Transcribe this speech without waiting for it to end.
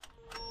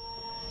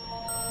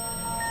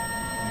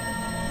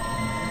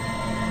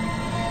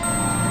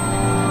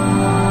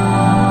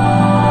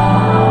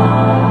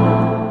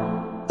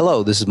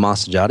Hello, this is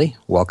Masajati.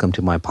 Welcome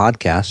to my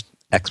podcast,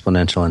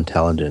 Exponential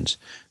Intelligence.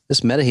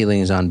 This meta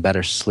healing is on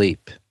better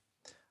sleep.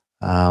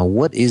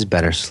 What is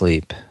better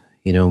sleep?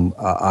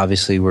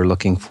 Obviously, we're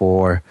looking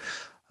for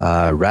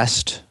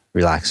rest,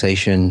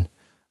 relaxation,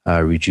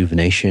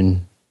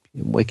 rejuvenation,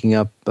 waking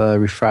up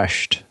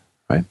refreshed,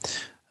 right?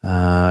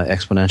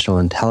 Exponential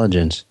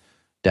intelligence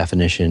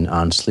definition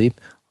on sleep,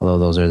 although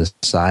those are the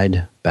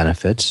side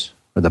benefits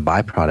or the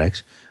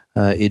byproducts,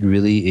 it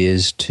really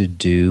is to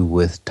do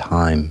with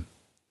time.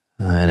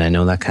 And I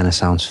know that kind of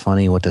sounds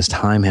funny. What does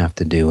time have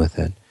to do with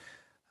it?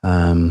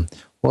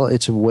 Well,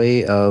 it's a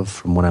way of,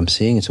 from what I'm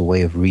seeing, it's a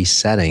way of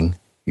resetting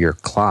your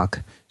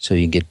clock so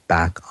you get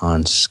back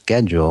on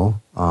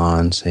schedule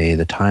on, say,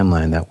 the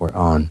timeline that we're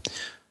on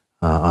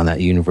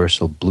that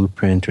universal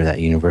blueprint or that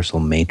universal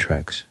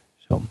matrix.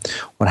 So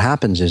what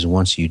happens is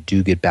once you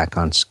do get back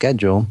on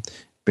schedule, it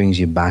brings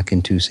you back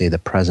into, say, the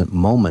present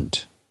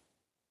moment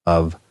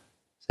of,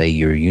 say,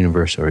 your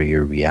universe or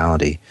your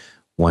reality.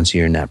 Once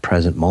you're in that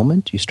present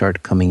moment, you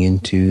start coming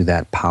into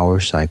that power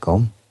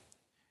cycle,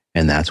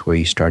 and that's where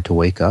you start to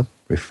wake up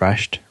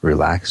refreshed,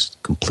 relaxed,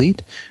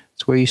 complete.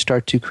 It's where you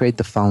start to create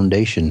the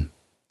foundation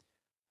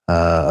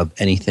of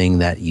anything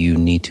that you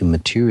need to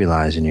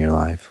materialize in your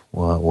life,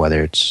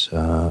 whether it's,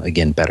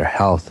 again, better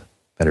health,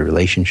 better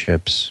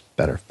relationships,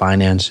 better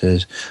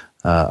finances,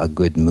 a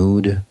good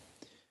mood,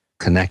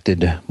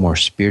 connected more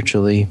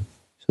spiritually.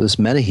 So this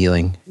meta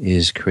healing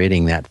is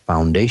creating that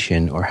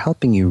foundation or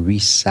helping you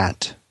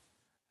reset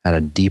at a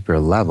deeper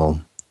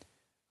level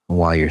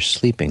while you're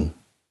sleeping.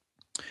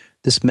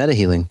 This meta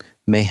healing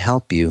may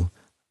help you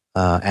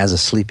as a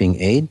sleeping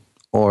aid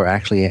or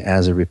actually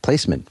as a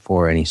replacement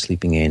for any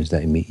sleeping aids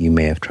that you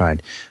may have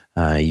tried.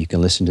 You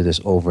can listen to this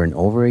over and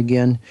over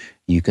again.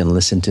 You can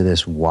listen to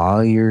this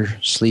while you're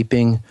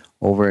sleeping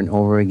over and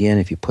over again.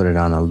 If you put it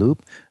on a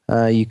loop,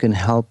 you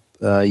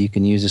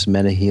can use this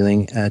meta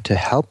healing to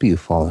help you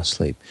fall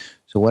asleep.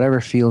 So whatever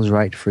feels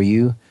right for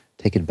you,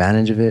 take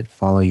advantage of it,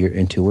 follow your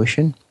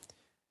intuition,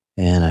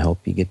 and I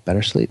hope you get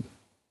better sleep.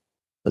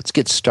 Let's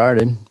get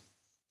started.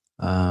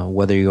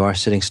 Whether you are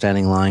sitting,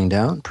 standing, lying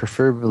down,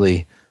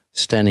 preferably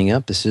standing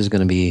up, this is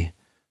going to be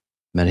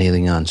meta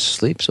healing on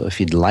sleep. So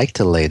if you'd like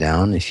to lay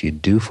down, if you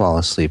do fall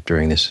asleep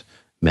during this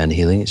meta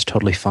healing, it's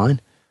totally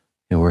fine.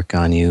 And work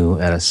on you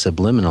at a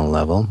subliminal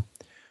level.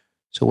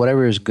 So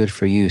whatever is good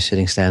for you,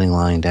 sitting, standing,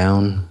 lying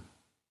down.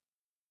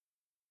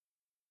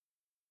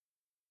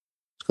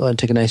 Let's go ahead and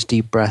take a nice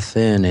deep breath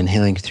in,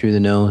 inhaling through the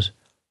nose,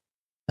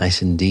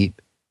 nice and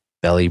deep.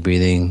 Belly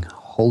breathing,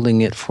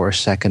 holding it for a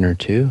second or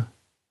two,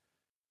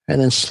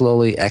 and then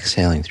slowly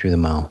exhaling through the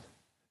mouth.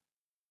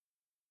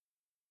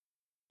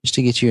 Just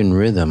to get you in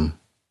rhythm.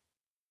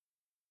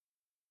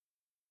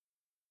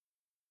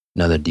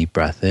 Another deep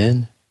breath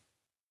in.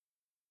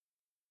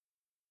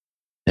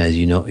 As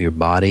you note your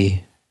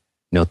body,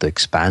 note the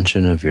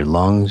expansion of your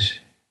lungs,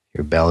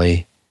 your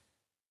belly,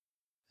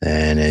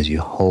 and as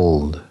you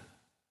hold,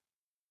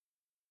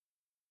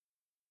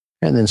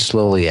 and then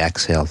slowly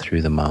exhale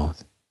through the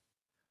mouth.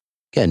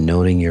 Again,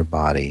 noting your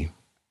body,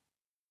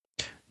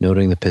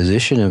 noting the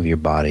position of your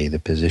body, the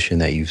position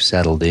that you've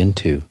settled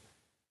into.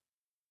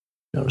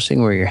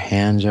 Noticing where your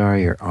hands are,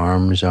 your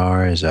arms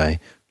are as I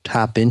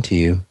tap into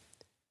you.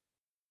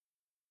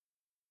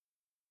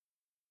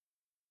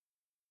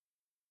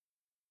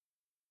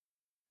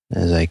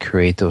 As I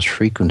create those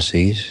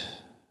frequencies,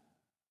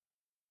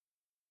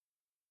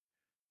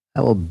 I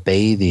will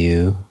bathe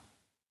you.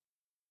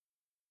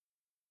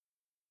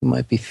 You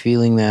might be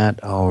feeling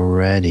that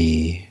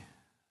already.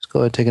 Let's go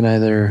ahead and take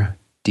another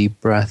deep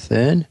breath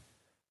in.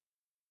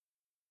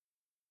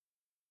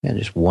 And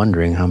just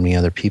wondering how many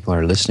other people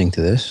are listening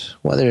to this,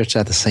 whether it's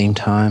at the same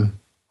time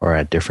or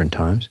at different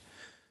times.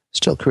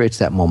 Still creates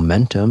that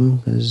momentum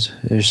because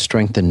there's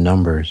strength in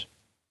numbers.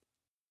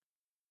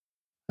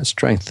 That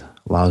strength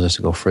allows us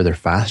to go further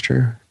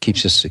faster,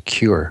 keeps us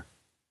secure.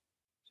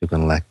 So we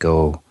can let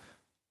go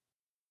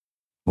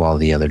of all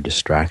the other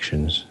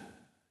distractions,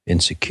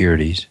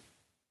 insecurities.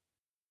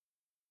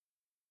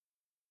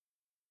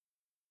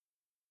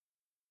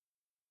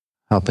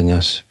 Helping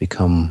us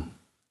become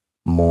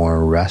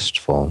more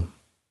restful.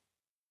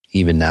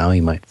 Even now,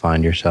 you might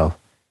find yourself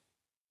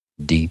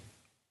deep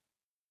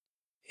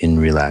in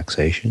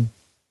relaxation.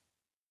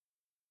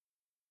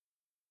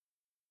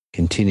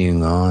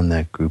 Continuing on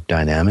that group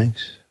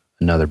dynamics,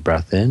 another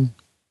breath in.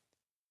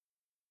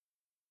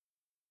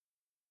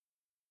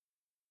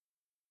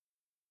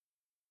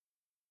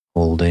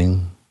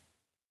 Holding.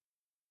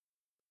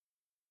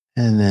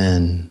 And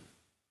then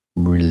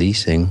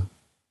releasing.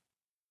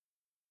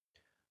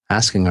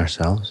 Asking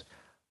ourselves,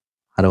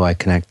 how do I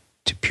connect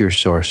to pure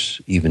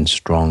source even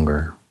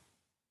stronger?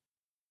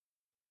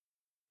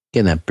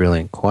 Again, that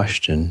brilliant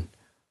question.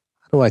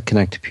 How do I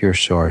connect to pure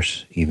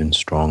source even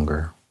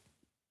stronger?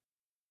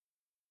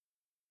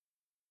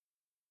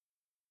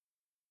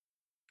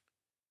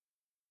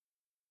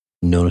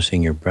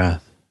 Noticing your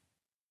breath.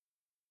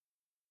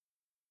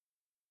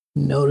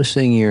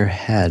 Noticing your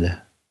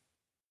head,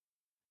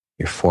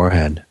 your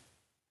forehead,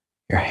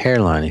 your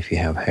hairline if you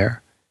have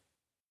hair.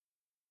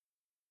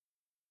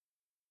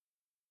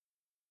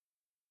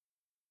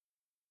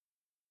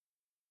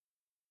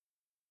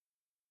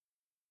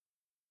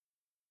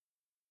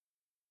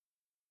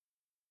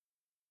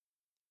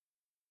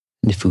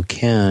 if we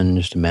can,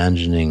 just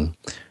imagining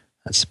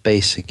that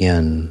space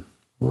again,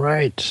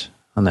 right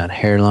on that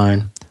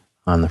hairline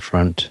on the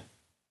front.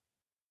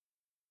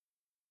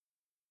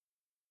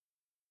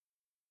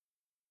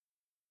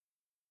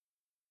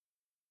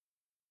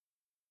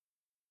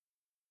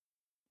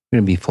 We're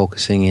going to be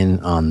focusing in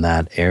on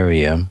that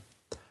area.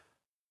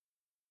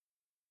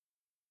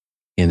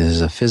 And this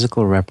is a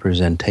physical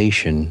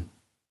representation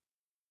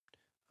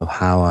of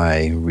how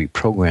I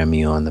reprogram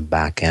you on the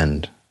back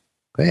end,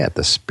 okay, at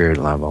the spirit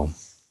level.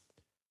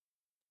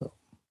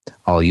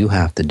 All you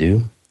have to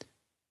do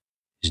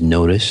is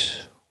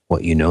notice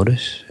what you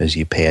notice as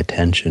you pay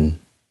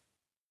attention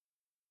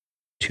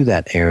to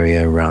that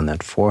area around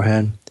that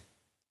forehead.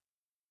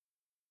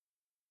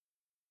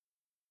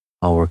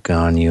 I'll work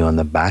on you on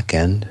the back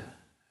end,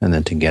 and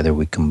then together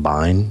we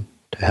combine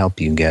to help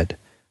you get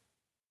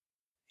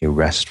a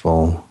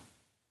restful,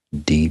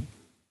 deep,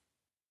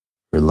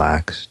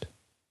 relaxed,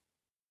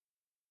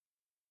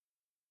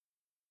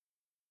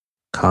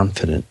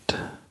 confident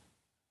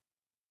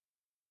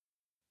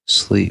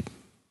sleep.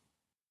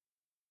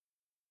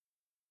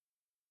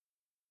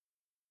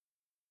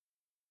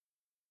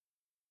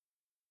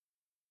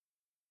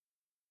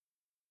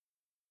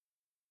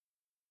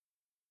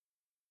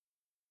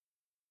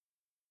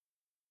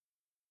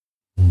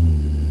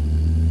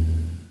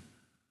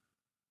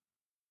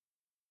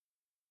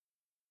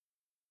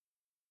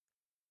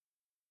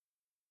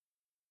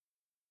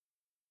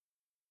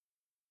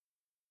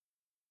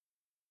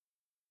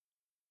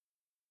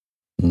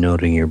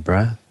 Noting your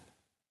breath,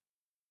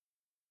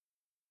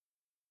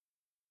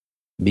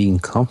 being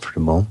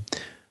comfortable,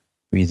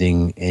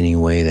 breathing any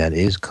way that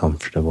is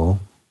comfortable.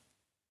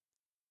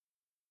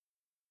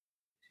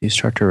 You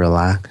start to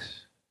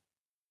relax.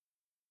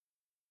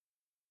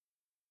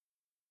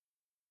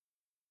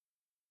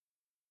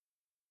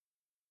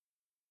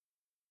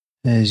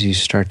 As you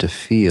start to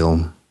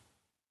feel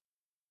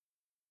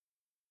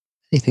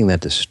anything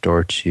that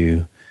distorts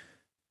you,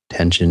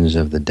 tensions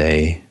of the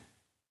day,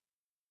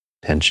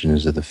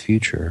 tensions of the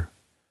future,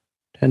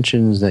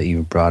 tensions that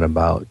you've brought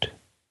about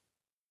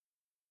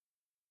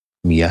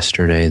from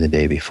yesterday, the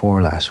day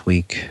before, last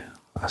week,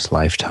 last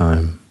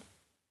lifetime.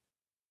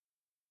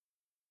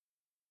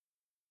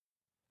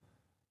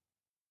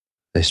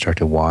 They start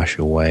to wash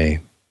away.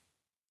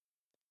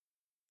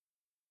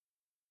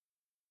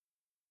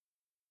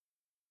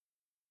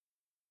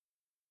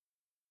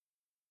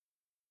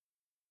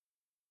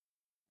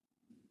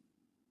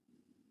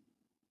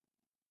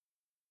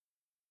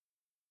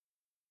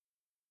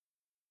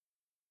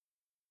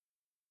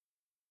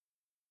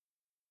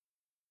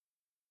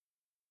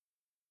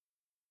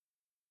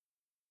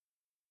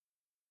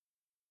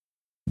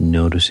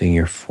 Noticing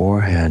your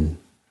forehead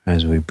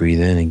as we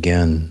breathe in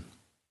again.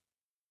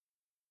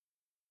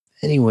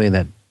 Any way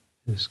that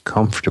is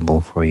comfortable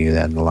for you,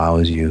 that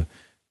allows you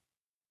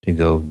to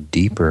go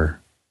deeper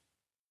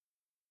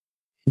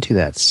into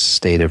that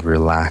state of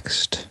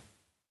relaxed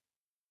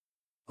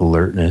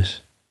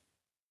alertness.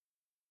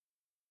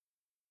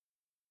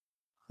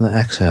 On the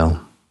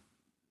exhale,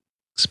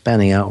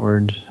 expanding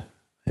outward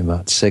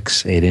about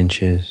 6-8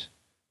 inches,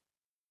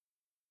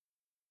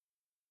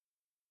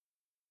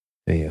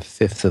 maybe a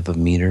fifth of a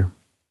meter.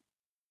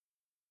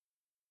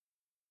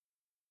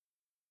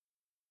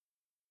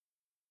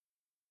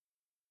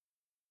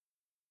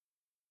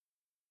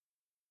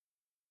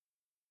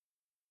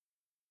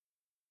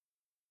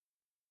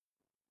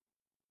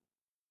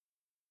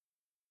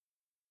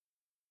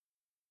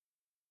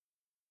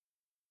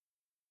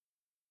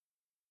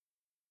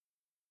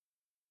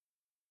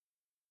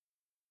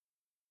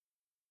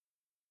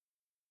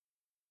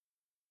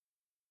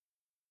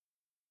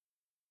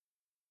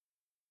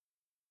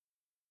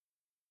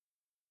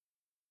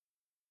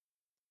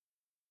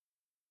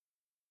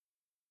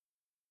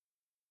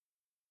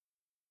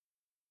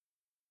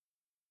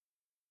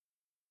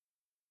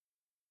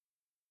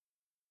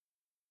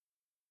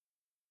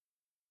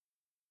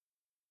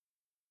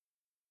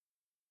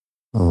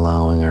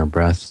 Allowing our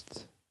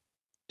breath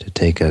to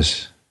take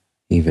us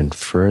even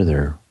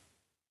further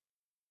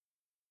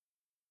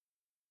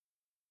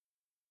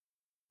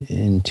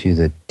into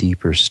the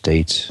deeper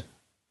states of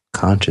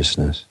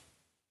consciousness.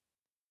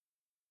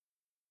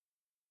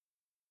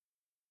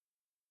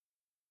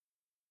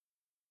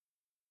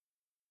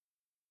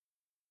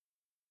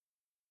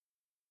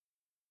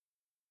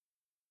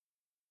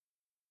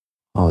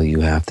 All you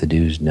have to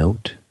do is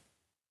note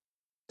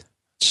the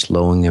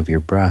slowing of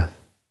your breath,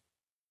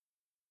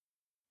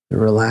 the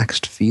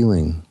relaxed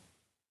feeling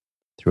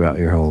throughout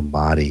your whole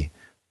body,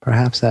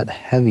 perhaps that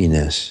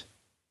heaviness,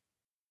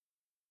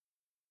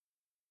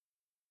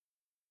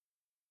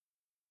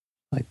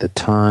 like the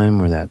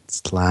time or that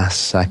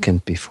last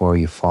second before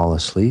you fall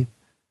asleep.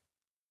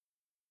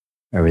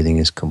 Everything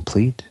is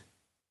complete.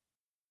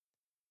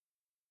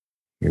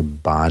 Your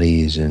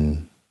body is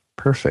in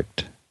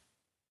perfect,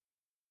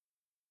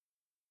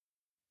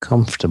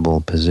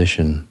 comfortable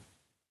position.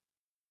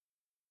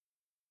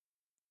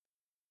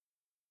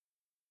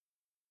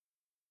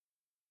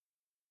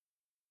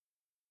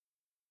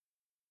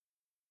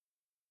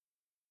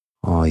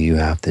 All you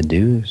have to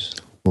do is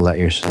let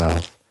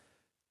yourself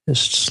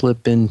just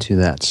slip into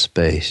that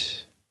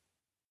space.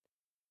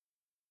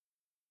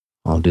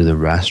 I'll do the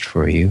rest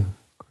for you,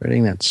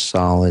 creating that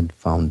solid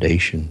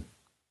foundation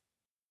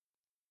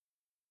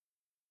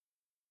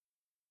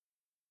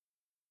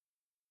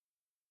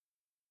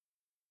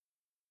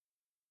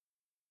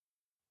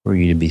for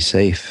you to be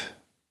safe,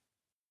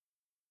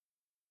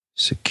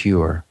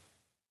 secure,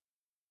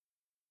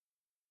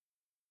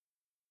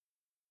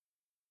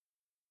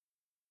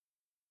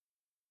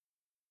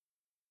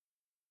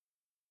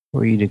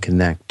 for you to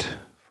connect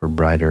for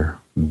brighter,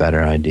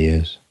 better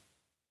ideas.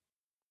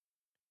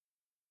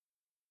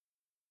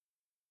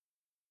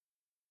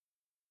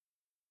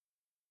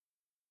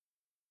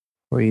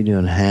 For you to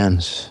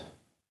enhance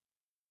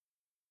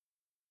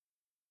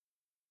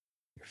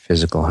your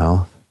physical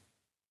health.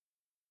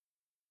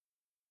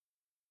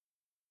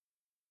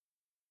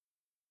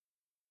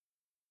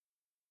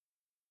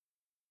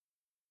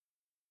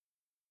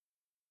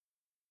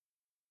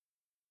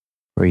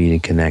 For you to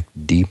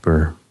connect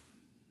deeper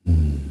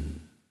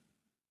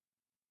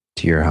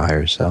to your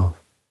higher self,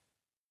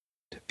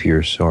 to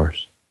pure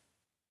source.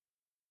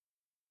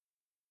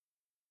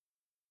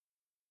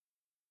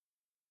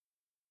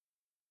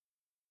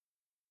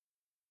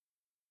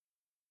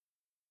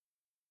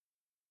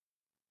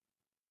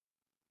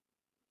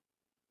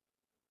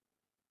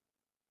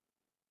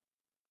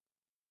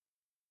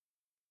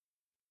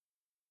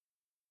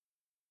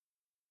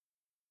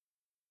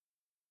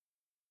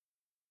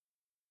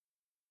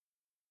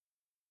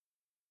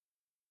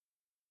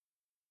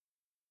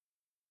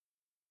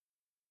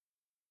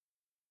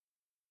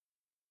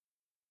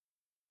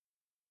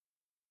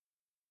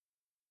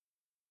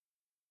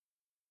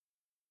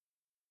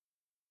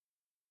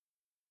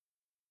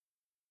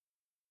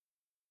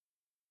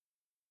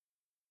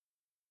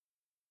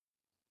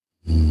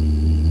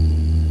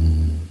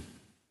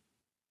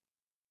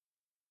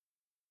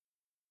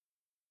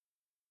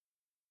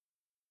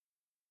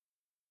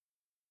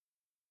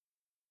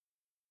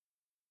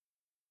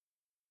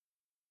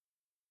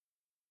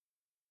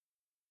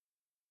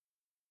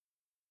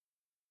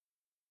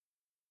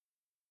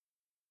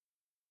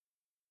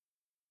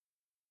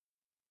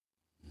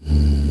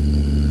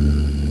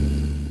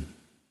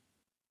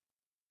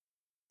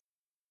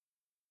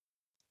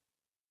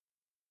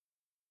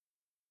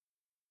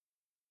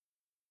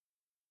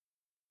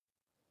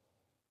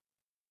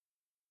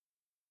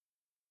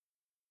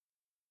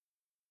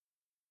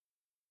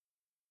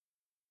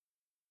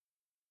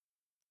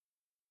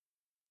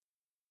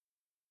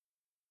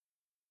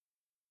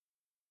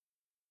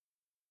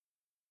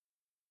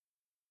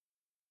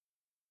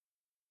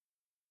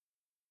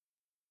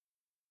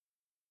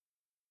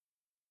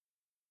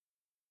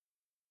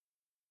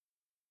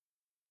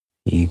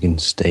 You can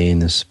stay in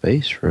this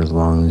space for as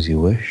long as you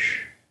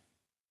wish.